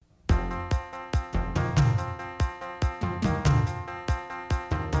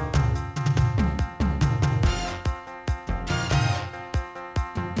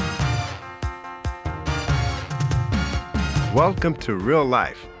Welcome to Real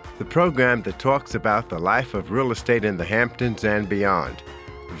Life, the program that talks about the life of real estate in the Hamptons and beyond.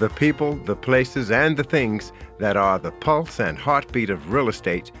 The people, the places, and the things that are the pulse and heartbeat of real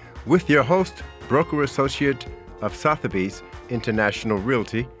estate, with your host, broker associate of Sotheby's International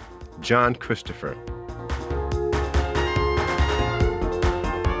Realty, John Christopher.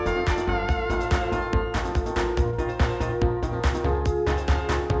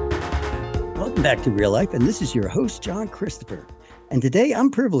 Welcome back to Real Life, and this is your host, John Christopher. And today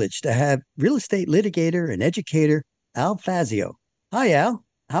I'm privileged to have real estate litigator and educator, Al Fazio. Hi, Al.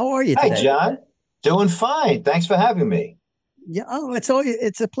 How are you today? Hi, John. Doing fine. Thanks for having me. Yeah,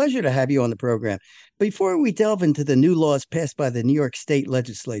 it's a pleasure to have you on the program. Before we delve into the new laws passed by the New York State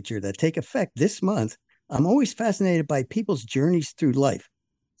Legislature that take effect this month, I'm always fascinated by people's journeys through life.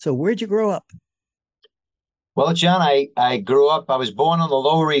 So where'd you grow up? Well, John, I was born on the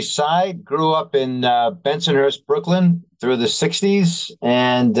Lower East Side, grew up in Bensonhurst, Brooklyn through the 60s,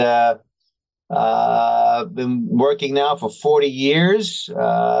 and been working now for 40 years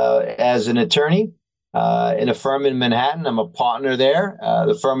as an attorney in a firm in Manhattan. I'm a partner there.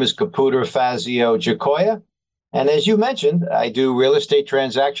 The firm is Caputo, Fazio, Giacoya. And as you mentioned, I do real estate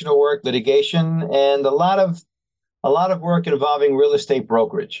transactional work, litigation, and a lot of work involving real estate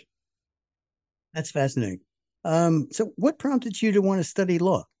brokerage. That's fascinating. So what prompted you to want to study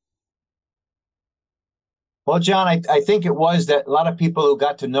law? Well, John, I think it was that a lot of people who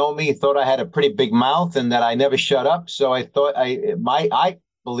got to know me thought I had a pretty big mouth and that I never shut up. So I thought I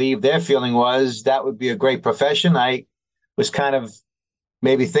believe their feeling was that would be a great profession. I was kind of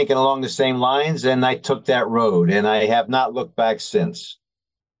maybe thinking along the same lines, and I took that road, and I have not looked back since.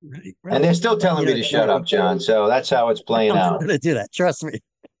 Right. And they're still telling me to shut up, John. So that's how it's playing out. I'm going to do that. Trust me.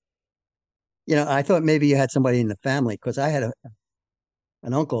 I thought maybe you had somebody in the family, because I had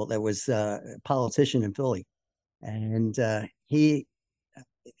an uncle that was a politician in Philly, and he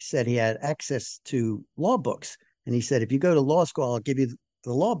said he had access to law books. And he said, if you go to law school, I'll give you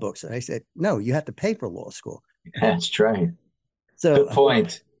the law books. And I said, no, you have to pay for law school. That's right. So good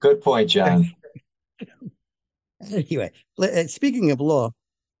point. Good point, John. Anyway, speaking of law,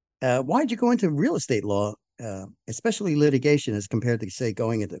 why'd you go into real estate law? Especially litigation as compared to, say,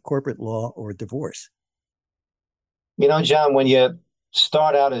 going into corporate law or divorce? John, when you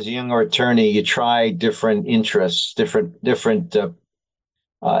start out as a younger attorney, you try different interests, different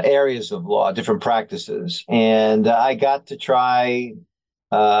areas of law, different practices. And I got to try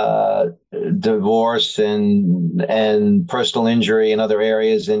divorce and personal injury and other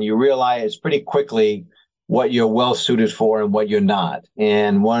areas. And you realize pretty quickly what you're well suited for and what you're not.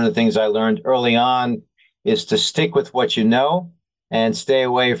 And one of the things I learned early on is to stick with what you know and stay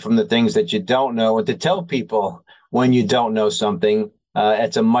away from the things that you don't know, and to tell people when you don't know something,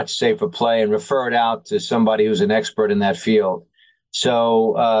 it's a much safer play, and refer it out to somebody who's an expert in that field.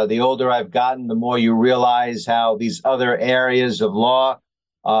 So the older I've gotten, the more you realize how these other areas of law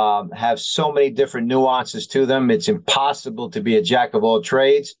have so many different nuances to them. It's impossible to be a jack of all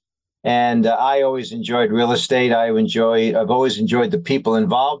trades. And I always enjoyed real estate. I've always enjoyed the people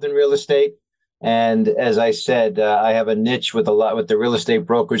involved in real estate. And as I said, I have a niche with the real estate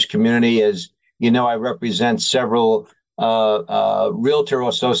brokerage community. As you know, I represent several realtor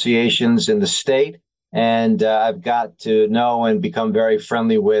associations in the state, and I've got to know and become very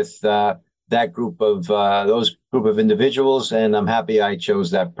friendly with those group of individuals. And I'm happy I chose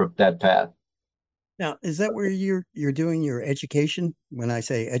that path. Now, is that where you're doing your education? When I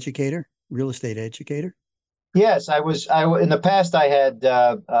say educator, real estate educator? Yes, I was in the past. I had.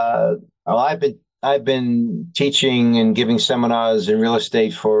 I've been teaching and giving seminars in real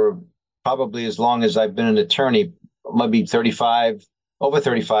estate for probably as long as I've been an attorney, maybe over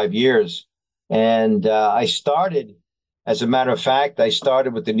 35 years. And I started, as a matter of fact,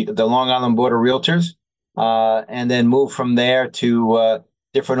 with the Long Island Board of Realtors, and then moved from there to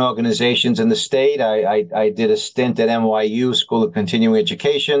different organizations in the state. I did a stint at NYU School of Continuing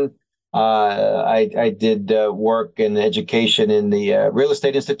Education. I did work in education in the Real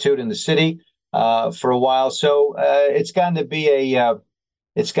Estate Institute in the city for a while. So it's gotten to be a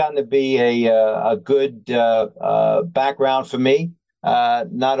good background for me,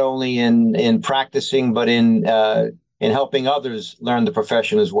 not only in practicing, but in helping others learn the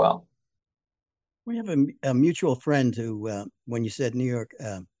profession as well. We have a mutual friend who, when you said New York,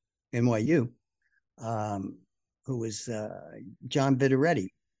 NYU, who was John Vidaretti.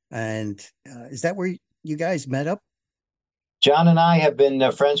 And is that where you guys met up? John and I have been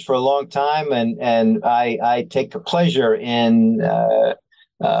friends for a long time, and I take a pleasure in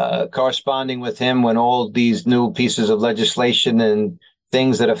corresponding with him when all these new pieces of legislation and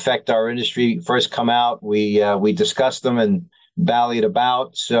things that affect our industry first come out, we discuss them and bally it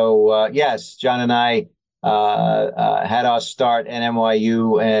about. So yes, John and I had our start at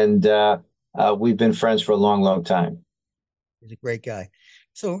NYU, and we've been friends for a long, long time. He's a great guy.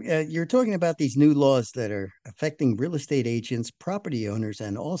 So you're talking about these new laws that are affecting real estate agents, property owners,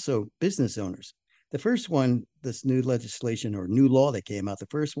 and also business owners. The first one, this new legislation or new law that came out, the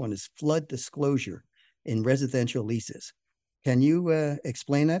first one is flood disclosure in residential leases. Can you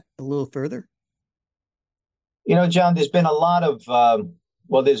explain that a little further? You know, John, there's been a lot of,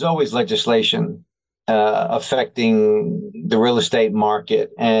 well, there's always legislation affecting the real estate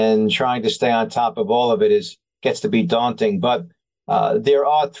market, and trying to stay on top of all of it gets to be daunting. But there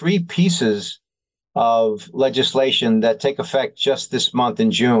are three pieces of legislation that take effect just this month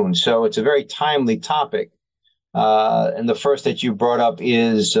in June. So it's a very timely topic. And the first that you brought up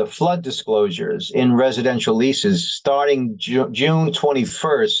is flood disclosures in residential leases. Starting June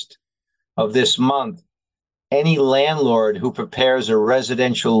 21st of this month, any landlord who prepares a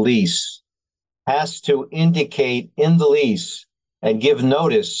residential lease has to indicate in the lease and give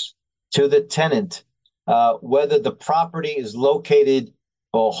notice to the tenant whether the property is located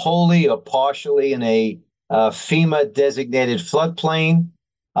or wholly or partially in a FEMA designated floodplain,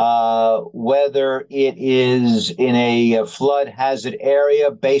 whether it is in a flood hazard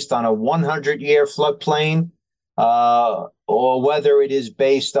area based on a 100-year floodplain, or whether it is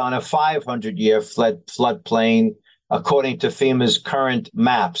based on a 500-year floodplain, according to FEMA's current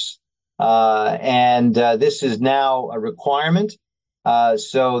maps. And this is now a requirement,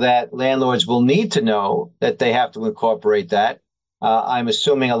 so that landlords will need to know that they have to incorporate that. I'm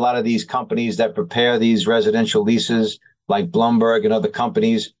assuming a lot of these companies that prepare these residential leases, like Blumberg and other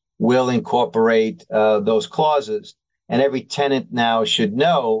companies, will incorporate those clauses. And every tenant now should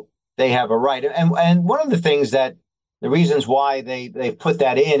know they have a right. And one of the things that the reasons why they put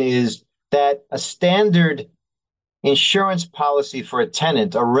that in is that a standard insurance policy for a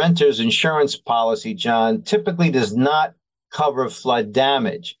tenant, a renter's insurance policy, John, typically does not cover flood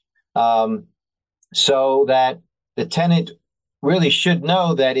damage. So that the tenant really should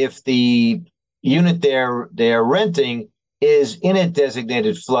know that if the unit they're renting is in a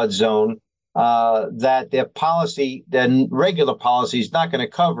designated flood zone, that their policy, their regular policy, is not going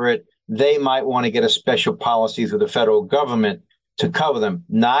to cover it. They might want to get a special policy through the federal government to cover them.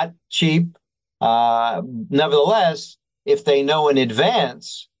 Not cheap. Nevertheless, if they know in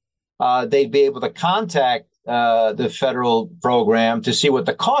advance, they'd be able to contact the federal program to see what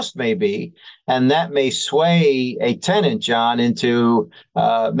the cost may be. And that may sway a tenant, John, into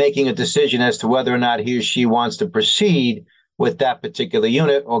making a decision as to whether or not he or she wants to proceed with that particular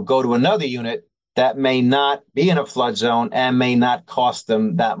unit or go to another unit that may not be in a flood zone and may not cost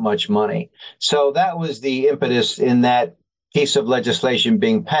them that much money. So that was the impetus in that piece of legislation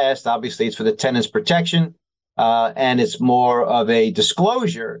being passed. Obviously, it's for the tenant's protection, and it's more of a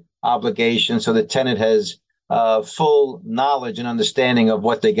disclosure obligation, so the tenant has full knowledge and understanding of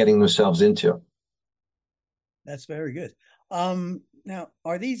what they're getting themselves into. That's very good. Now,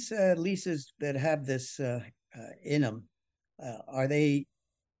 are these leases that have this in them, are they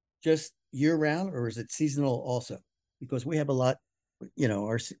just year-round, or is it seasonal also? Because we have a lot,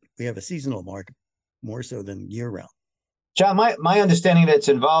 we have a seasonal market more so than year-round. John, my understanding that it's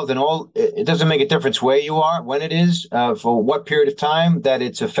involved in all, it doesn't make a difference where you are, when it is, for what period of time, that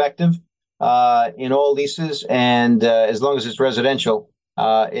it's effective in all leases. And as long as it's residential,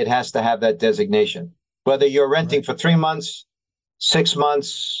 it has to have that designation. Whether you're renting for 3 months, 6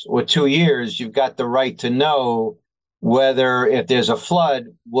 months, or 2 years, you've got the right to know whether, if there's a flood,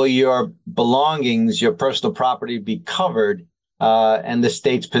 will your belongings, your personal property, be covered? And the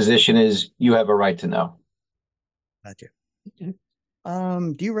state's position is you have a right to know. Gotcha.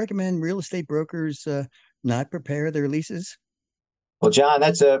 Do you recommend real estate brokers not prepare their leases? Well, John,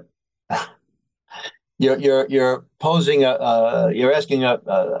 that's you're posing you're asking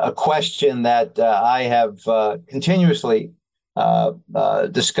a question that I have continuously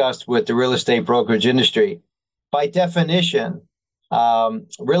discussed with the real estate brokerage industry. By definition,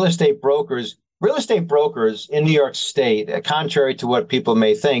 real estate brokers in New York State, contrary to what people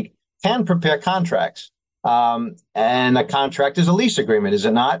may think, can prepare contracts. And a contract is a lease agreement, is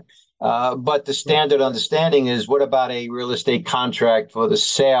it not? But the standard understanding is, what about a real estate contract for the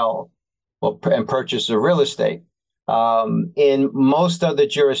sale and purchase of real estate? In most other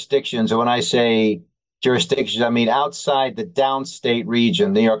jurisdictions, and when I say jurisdictions, I mean outside the downstate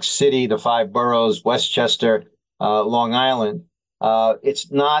region, New York City, the 5 boroughs, Westchester, Long Island,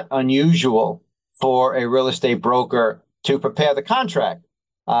 it's not unusual for a real estate broker to prepare the contract.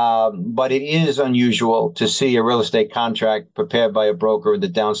 But it is unusual to see a real estate contract prepared by a broker in the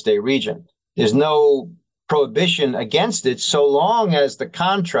downstate region. There's no prohibition against it so long as the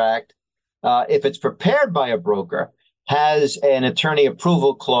contract, if it's prepared by a broker, has an attorney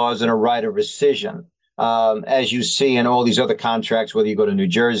approval clause and a right of rescission, as you see in all these other contracts, whether you go to New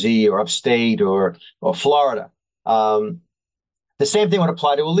Jersey or upstate or Florida. The same thing would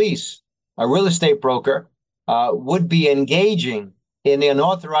apply to a lease. A real estate broker would be engaging in the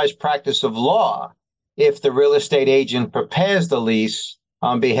unauthorized practice of law if the real estate agent prepares the lease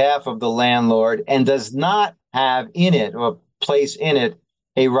on behalf of the landlord and does not have in it or place in it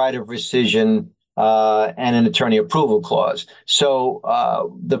a right of rescission and an attorney approval clause. So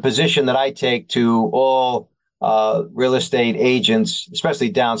the position that I take to all real estate agents,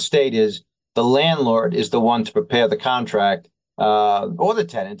 especially downstate, is the landlord is the one to prepare the contract, or the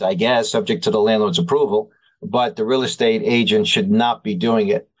tenant, I guess, subject to the landlord's approval. But the real estate agent should not be doing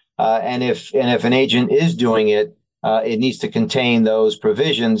it. And if an agent is doing it, it needs to contain those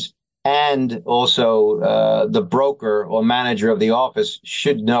provisions. And also the broker or manager of the office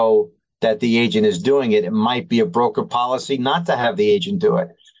should know that the agent is doing it. It might be a broker policy not to have the agent do it.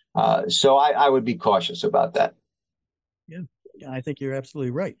 So I would be cautious about that. Yeah, I think you're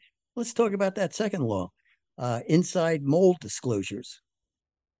absolutely right. Let's talk about that second law, inside mold disclosures.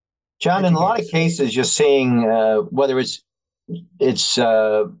 John, in a lot of cases, you're seeing whether it's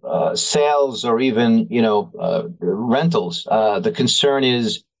sales or even rentals. The concern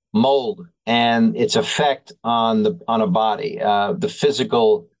is mold and its effect on a body, the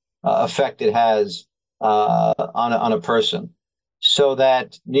physical effect it has on a person. So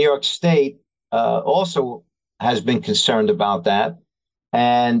that New York State also has been concerned about that.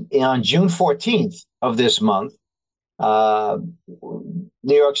 And on June 14th of this month,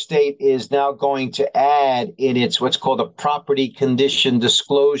 New York State is now going to add in its what's called a property condition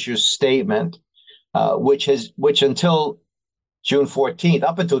disclosure statement, which until June 14th,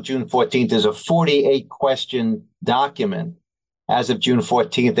 up until June 14th, is a 48-question document. As of June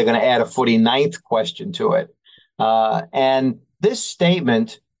 14th, they're going to add a 49th question to it. And this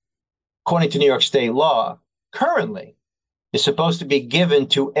statement, according to New York State law, currently is supposed to be given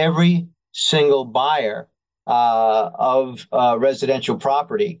to every single buyer of residential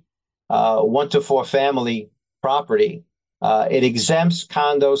property, 1 to 4 family property. It exempts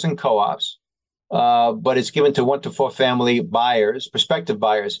condos and co-ops, but it's given to 1 to 4 family buyers, prospective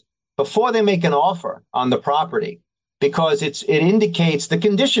buyers, before they make an offer on the property, because it indicates the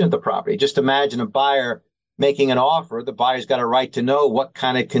condition of the property. Just imagine a buyer making an offer. The buyer's got a right to know what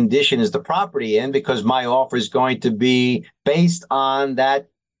kind of condition is the property in, because my offer is going to be based on that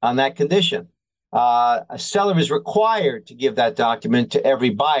condition. A seller is required to give that document to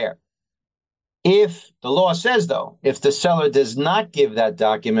every buyer. If the law says, though, if the seller does not give that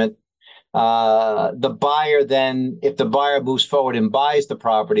document, the buyer then, if the buyer moves forward and buys the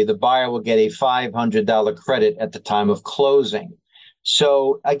property, the buyer will get a $500 credit at the time of closing.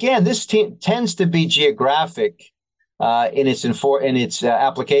 So again, this tends to be geographic in its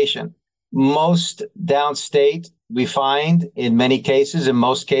application. Most downstate, we find in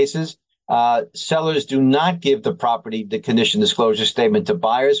most cases, sellers do not give the property the condition disclosure statement to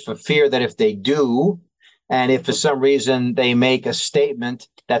buyers for fear that if they do, and if for some reason they make a statement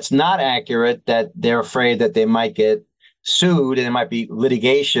that's not accurate, that they're afraid that they might get sued and there might be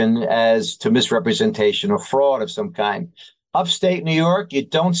litigation as to misrepresentation or fraud of some kind. Upstate New York, you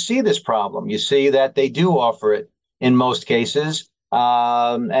don't see this problem. You see that they do offer it in most cases,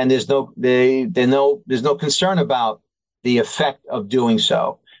 and there's no concern about the effect of doing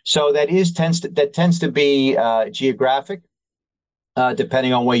so. So that tends to be geographic,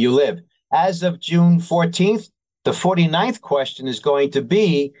 depending on where you live. As of June 14th, the 49th question is going to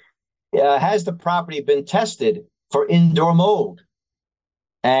be, has the property been tested for indoor mold?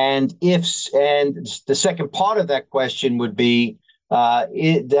 And the second part of that question would be,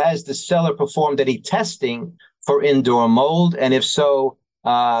 has the seller performed any testing for indoor mold? And if so,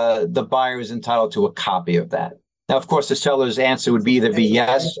 the buyer is entitled to a copy of that. Now, of course, the seller's answer would either be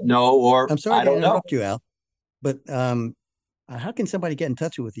yes, no, or I'm sorry I don't to interrupt know. you, Al, but how can somebody get in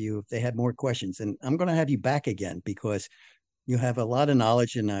touch with you if they had more questions? And I'm going to have you back again because you have a lot of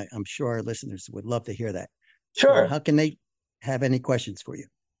knowledge, and I'm sure our listeners would love to hear that. Sure. So how can they have any questions for you?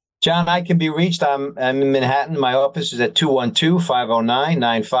 John, I can be reached. I'm in Manhattan. My office is at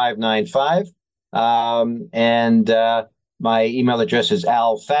 212-509-9595. And my email address is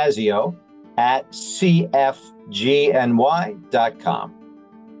alfazio@cfgny.com.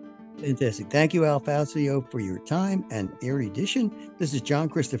 Fantastic. Thank you, Al Fazio, for your time and erudition. This is John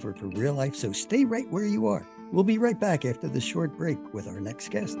Christopher for Real Life, so stay right where you are. We'll be right back after this short break with our next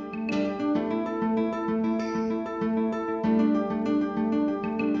guest.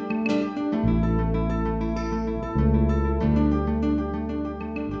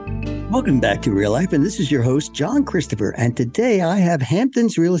 Welcome back to Real Life, and this is your host, John Christopher. And today I have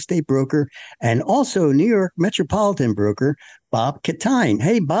Hampton's real estate broker and also New York metropolitan broker, Bob Kittine.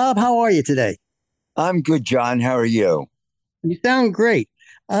 Hey, Bob, how are you today? I'm good, John. How are you? You sound great.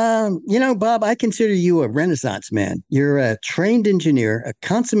 Bob, I consider you a Renaissance man. You're a trained engineer, a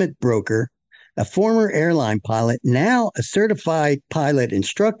consummate broker, a former airline pilot, now a certified pilot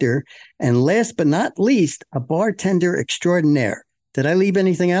instructor, and last but not least, a bartender extraordinaire. Did I leave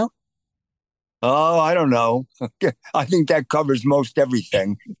anything out? Oh, I don't know. I think that covers most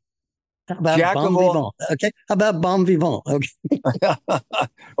everything. How about Jack bon of all, vivant? Okay. How about bon vivant? Okay.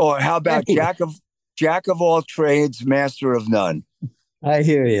 or how about Anyway, Jack of all trades, master of none? I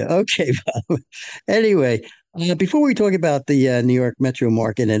hear you. Okay, Bob. Anyway, before we talk about the New York metro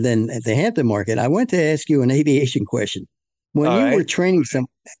market and then the Hampton market, I want to ask you an aviation question. When All you were right. training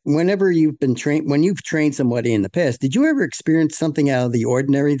whenever you've been trained, when you've trained somebody in the past, did you ever experience something out of the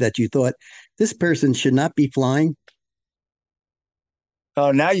ordinary that you thought this person should not be flying?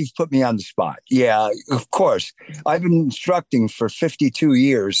 Oh, now you've put me on the spot. Yeah, of course. I've been instructing for 52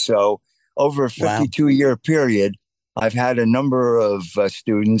 years. So over a Wow. 52-year period, I've had a number of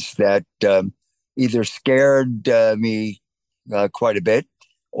students that either scared me quite a bit,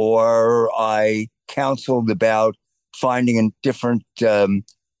 or I counseled about finding a different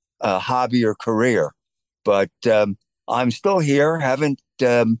hobby or career. But I'm still here, haven't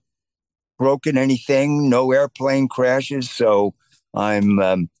broken anything, no airplane crashes. So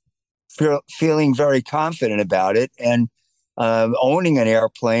I'm feeling very confident about it. And owning an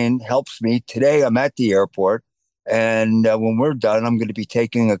airplane helps me. Today, I'm at the airport. And when we're done, I'm going to be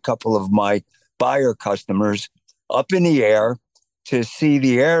taking a couple of my buyer customers up in the air to see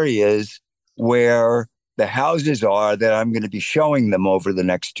the areas where the houses are that I'm going to be showing them over the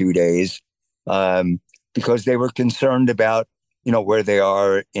next 2 days, because they were concerned about, where they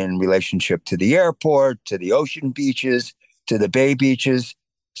are in relationship to the airport, to the ocean beaches, to the bay beaches.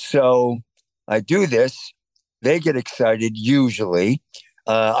 So I do this. They get excited usually.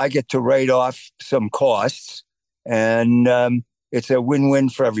 I get to write off some costs, and it's a win-win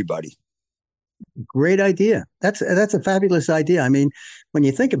for everybody. Great idea. That's a fabulous idea. I mean, when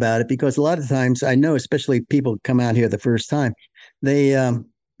you think about it, because a lot of times I know, especially people come out here the first time, they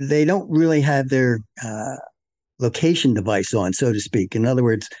don't really have their location device on, so to speak. In other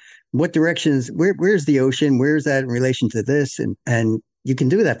words, what directions? Where's the ocean? Where's that in relation to this? And you can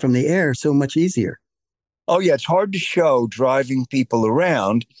do that from the air so much easier. Oh yeah, it's hard to show driving people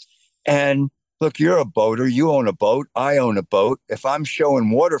around. And look, you're a boater. You own a boat. I own a boat. If I'm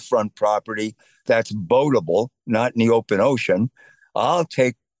showing waterfront property that's boatable, not in the open ocean, I'll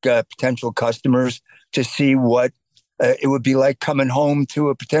take potential customers to see what it would be like coming home to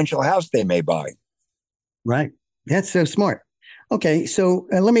a potential house they may buy. Right. That's so smart. Okay, so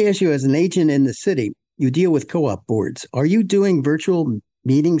let me ask you, as an agent in the city, you deal with co-op boards. Are you doing virtual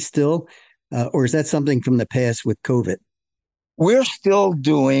meetings still, or is that something from the past with COVID? We're still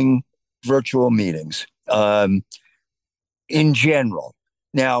doing virtual meetings in general.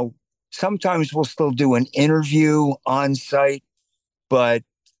 Now, sometimes we'll still do an interview on site, but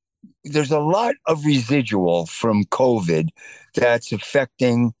there's a lot of residual from COVID that's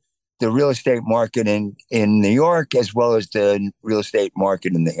affecting the real estate market in New York, as well as the real estate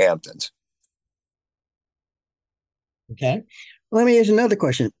market in the Hamptons. Okay. Let me ask you another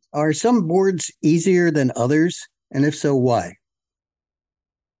question. Are some boards easier than others? And if so, why?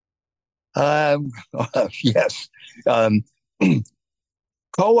 Um, yes. Um,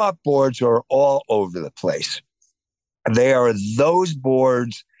 Co-op boards are all over the place. They are those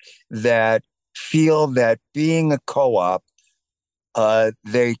boards that feel that being a co-op,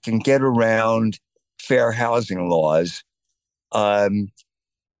 they can get around fair housing laws. And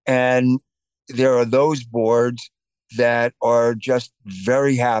there are those boards that are just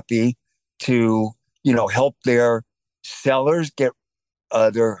very happy to, help their sellers get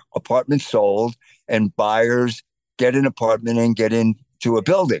their apartment sold, and buyers get an apartment and get into a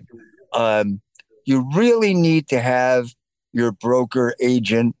building. You really need to have your broker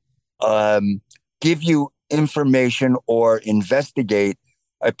agent give you information or investigate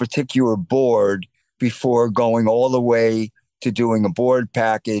a particular board before going all the way to doing a board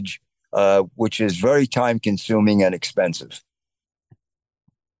package, which is very time consuming and expensive.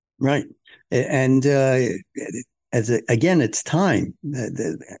 Right. And again, it's time.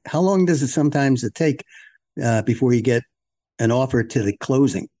 How long does it sometimes take before you get an offer to the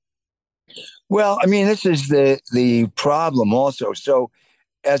closing? Well, I mean, this is the problem also. So,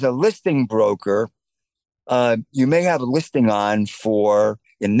 as a listing broker, you may have a listing on for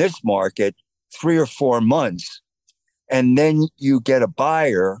in this market 3 or 4 months, and then you get a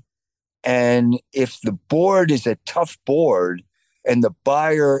buyer. And if the board is a tough board and the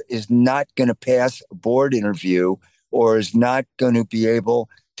buyer is not going to pass a board interview or is not going to be able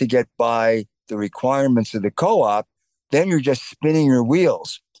to get by the requirements of the co op, then you're just spinning your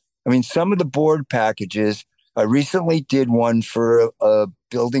wheels. I mean, some of the board packages, I recently did one for a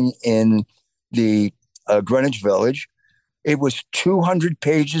building in the Greenwich Village. It was 200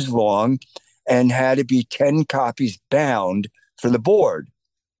 pages long and had to be 10 copies bound for the board.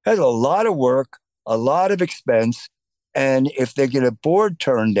 That's a lot of work, a lot of expense. And if they get a board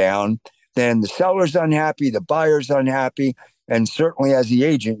turned down, then the seller's unhappy, the buyer's unhappy, and certainly as the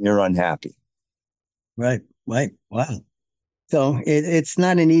agent, you're unhappy. Right. Right. Wow. So it's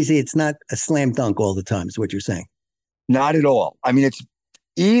not it's not a slam dunk all the time, is what you're saying. Not at all. I mean, it's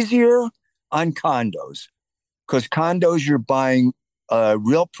easier on condos because condos, you're buying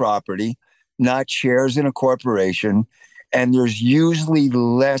real property, not shares in a corporation. And there's usually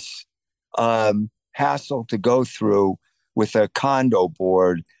less hassle to go through with a condo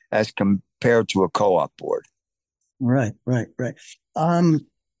board as compared to a co-op board. Right, right, right.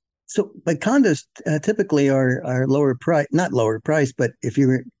 So, but condos typically are lower price, not lower price, but if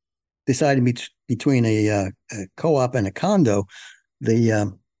you're deciding between a co-op and a condo,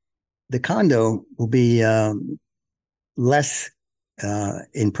 the condo will be less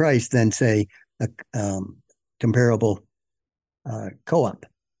in price than, say, a comparable co-op.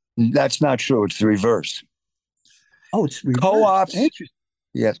 That's not true. It's the reverse. Oh, it's reverse. Co-ops.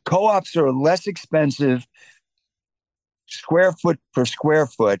 Yes, co-ops are less expensive square foot per square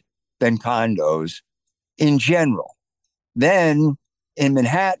foot than condos in general. Then in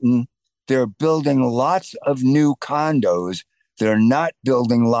Manhattan, they're building lots of new condos. They're not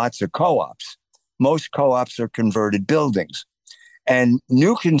building lots of co-ops. Most co-ops are converted buildings. And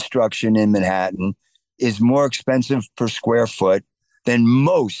new construction in Manhattan is more expensive per square foot than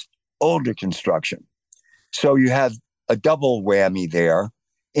most older construction. So you have a double whammy there.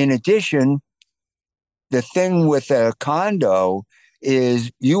 In addition, the thing with a condo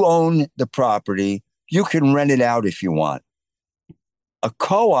is you own the property, you can rent it out if you want. A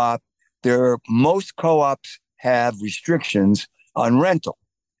co-op, most co-ops have restrictions on rental.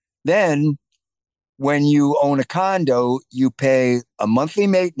 Then when you own a condo, you pay a monthly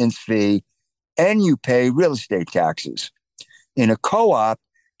maintenance fee and you pay real estate taxes. In a co-op,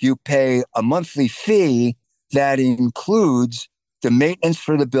 you pay a monthly fee that includes the maintenance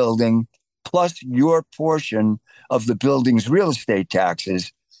for the building plus your portion of the building's real estate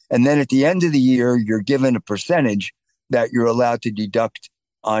taxes. And then at the end of the year, you're given a percentage that you're allowed to deduct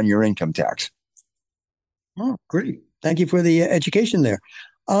on your income tax. Oh, great. Thank you for the education there.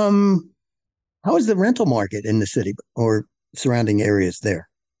 How is the rental market in the city or surrounding areas there?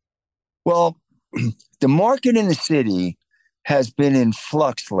 Well, the market in the city has been in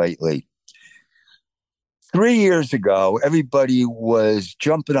flux lately. 3 years ago, everybody was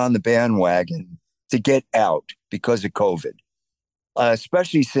jumping on the bandwagon to get out because of COVID,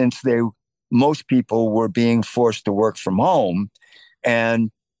 especially since most people were being forced to work from home.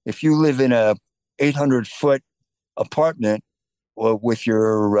 And if you live in a 800-foot apartment with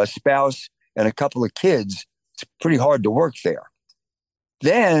your spouse and a couple of kids, it's pretty hard to work there.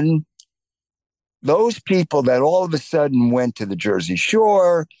 Then those people that all of a sudden went to the Jersey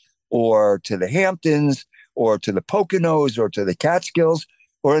Shore or to the Hamptons or to the Poconos or to the Catskills,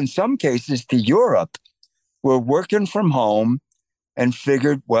 or in some cases to Europe, were working from home and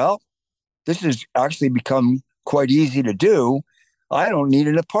figured, well, this has actually become quite easy to do. I don't need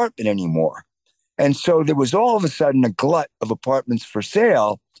an apartment anymore. And so there was all of a sudden a glut of apartments for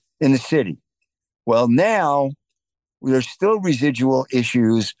sale in the city. Well, now there's still residual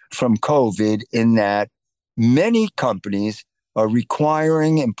issues from COVID in that many companies are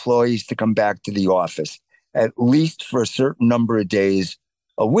requiring employees to come back to the office, at least for a certain number of days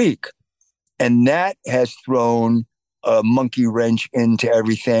a week. And that has thrown a monkey wrench into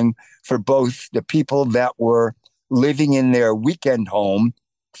everything for both the people that were living in their weekend home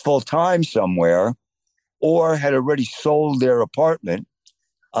full-time somewhere or had already sold their apartment.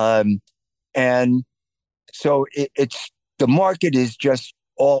 And so it's the market is just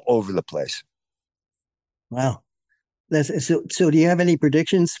all over the place. Wow. So do you have any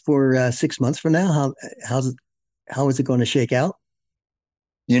predictions for 6 months from now? How is it going to shake out?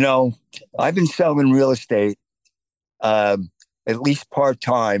 You know, I've been selling real estate at least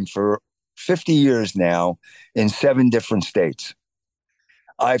part-time for 50 years now in 7 different states.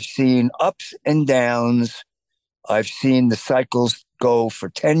 I've seen ups and downs. I've seen the cycles go for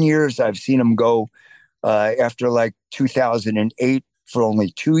 10 years. I've seen them go after like 2008 for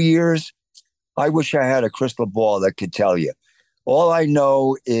only 2 years. I wish I had a crystal ball that could tell you. All I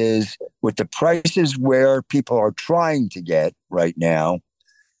know is with the prices where people are trying to get right now,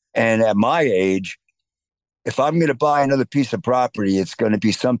 and at my age, if I'm going to buy another piece of property, it's going to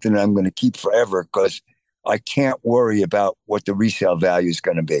be something that I'm going to keep forever because I can't worry about what the resale value is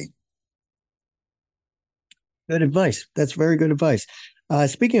going to be. Good advice. That's very good advice.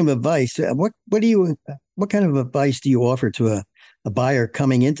 Speaking of advice, what kind of advice do you offer to a buyer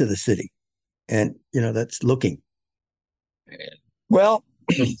coming into the city, and that's looking? Well,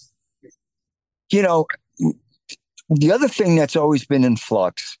 the other thing that's always been in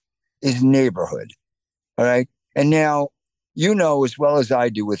flux is neighborhood. All right. And now, as well as I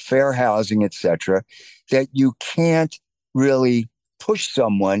do with fair housing, et cetera, that you can't really push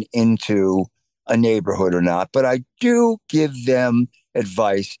someone into a neighborhood or not. But I do give them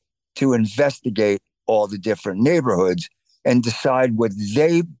advice to investigate all the different neighborhoods and decide what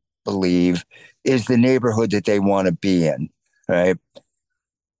they believe is the neighborhood that they want to be in. Right.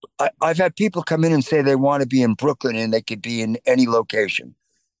 I've had people come in and say they want to be in Brooklyn and they could be in any location.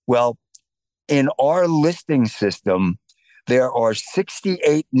 Well, in our listing system, there are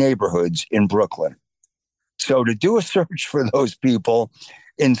 68 neighborhoods in Brooklyn. So to do a search for those people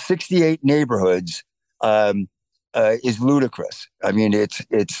in 68 neighborhoods is ludicrous. I mean,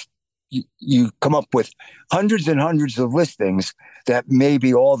 you come up with hundreds and hundreds of listings that may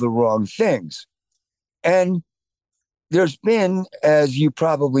be all the wrong things. And there's been, as you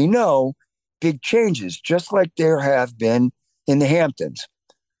probably know, big changes, just like there have been in the Hamptons.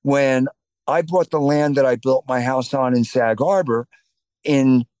 When I bought the land that I built my house on in Sag Harbor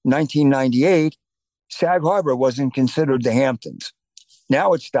in 1998, Sag Harbor wasn't considered the Hamptons.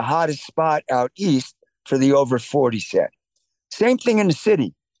 Now it's the hottest spot out east for the over 40 set. Same thing in the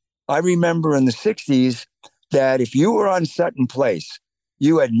city. I remember in the 60s that if you were on Sutton Place,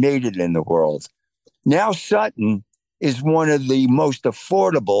 you had made it in the world. Now Sutton is one of the most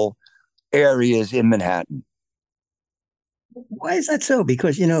affordable areas in Manhattan. Why is that so?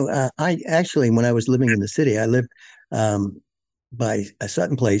 Because, I actually, when I was living in the city, I lived by a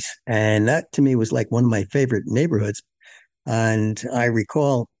Sutton Place, and that to me was like one of my favorite neighborhoods. And I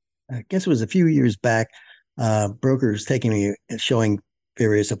recall, I guess it was a few years back, brokers taking me showing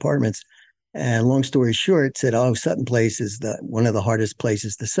various apartments. And long story short, said, "Oh, Sutton Place is one of the hardest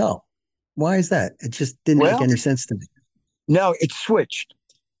places to sell." Why is that? It just didn't make any sense to me. No, it switched.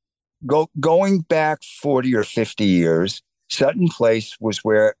 Going back 40 or 50 years, Sutton Place was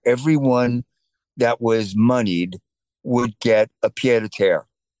where everyone that was moneyed would get a pied-à-terre.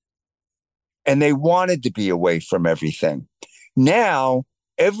 And they wanted to be away from everything. Now,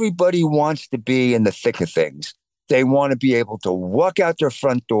 everybody wants to be in the thick of things. They want to be able to walk out their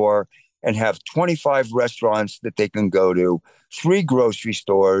front door and have 25 restaurants that they can go to, 3 grocery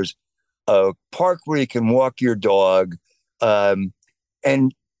stores, a park where you can walk your dog, and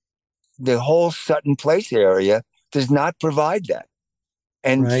the whole Sutton Place area does not provide that.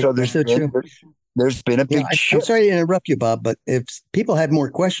 And right. so there's been a big shift. I'm sorry to interrupt you, Bob, but if people had more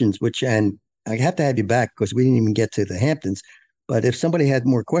questions, and I have to have you back because we didn't even get to the Hamptons, but if somebody had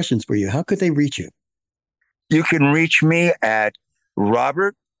more questions for you, how could they reach you? You can reach me at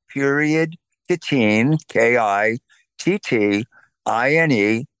Robert Kittine, Kittine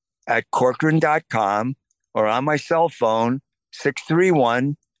at Corcoran.com or on my cell phone,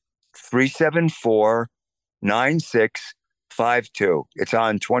 631-374-9652. It's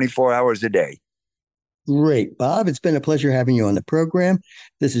on 24 hours a day. Great, Bob. It's been a pleasure having you on the program.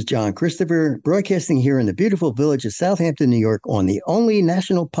 This is John Christopher, broadcasting here in the beautiful village of Southampton, New York, on the only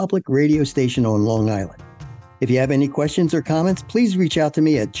national public radio station on Long Island. If you have any questions or comments, please reach out to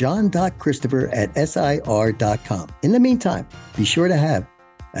me at john.christopher@sir.com. In the meantime, be sure to have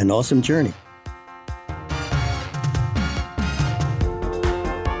an awesome journey.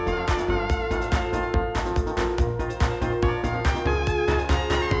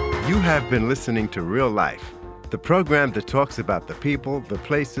 You have been listening to Real Life, the program that talks about the people, the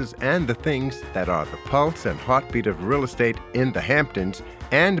places, and the things that are the pulse and heartbeat of real estate in the Hamptons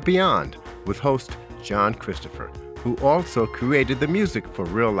and beyond, with host John Christopher, who also created the music for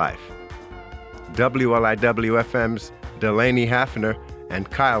Real Life. WLIW-FM's Delaney Hafner and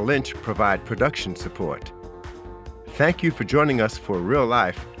Kyle Lynch provide production support. Thank you for joining us for Real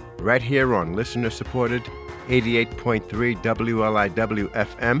Life, right here on listener-supported 88.3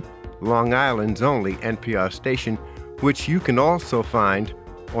 WLIW-FM, Long Island's only NPR station, which you can also find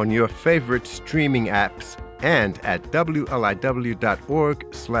on your favorite streaming apps and at wliw.org/radio.